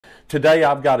Today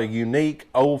I've got a unique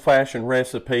old-fashioned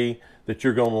recipe that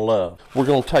you're going to love. We're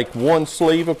going to take 1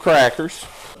 sleeve of crackers.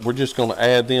 We're just going to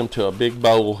add them to a big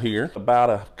bowl here, about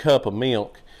a cup of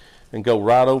milk, and go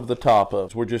right over the top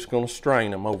of it. We're just going to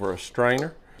strain them over a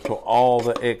strainer until all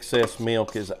the excess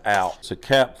milk is out. It's a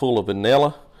cap full of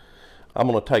vanilla. I'm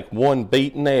going to take 1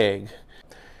 beaten egg,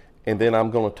 and then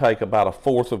I'm going to take about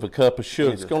 1/4 of a cup of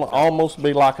sugar. It's going to almost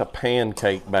be like a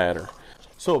pancake batter.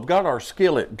 So I've got our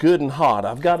skillet good and hot.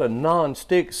 I've got a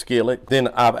non-stick skillet. Then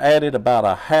I've added about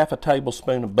 1/2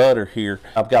 tablespoon of butter here.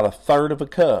 I've got 1/3 of a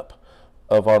cup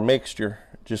of our mixture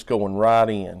just going right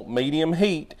in. Medium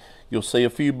heat. You'll see a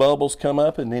few bubbles come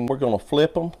up, and then we're going to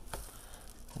flip them.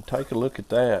 And take a look at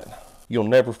that. You'll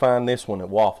never find this one at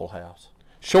Waffle House.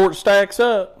 Short stacks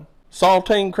up.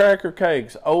 Saltine cracker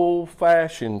cakes,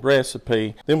 old-fashioned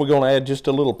recipe. Then we're going to add just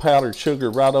a little powdered sugar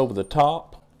right over the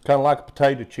top, kind of like a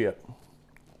potato chip.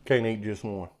 Can't eat just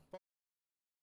one.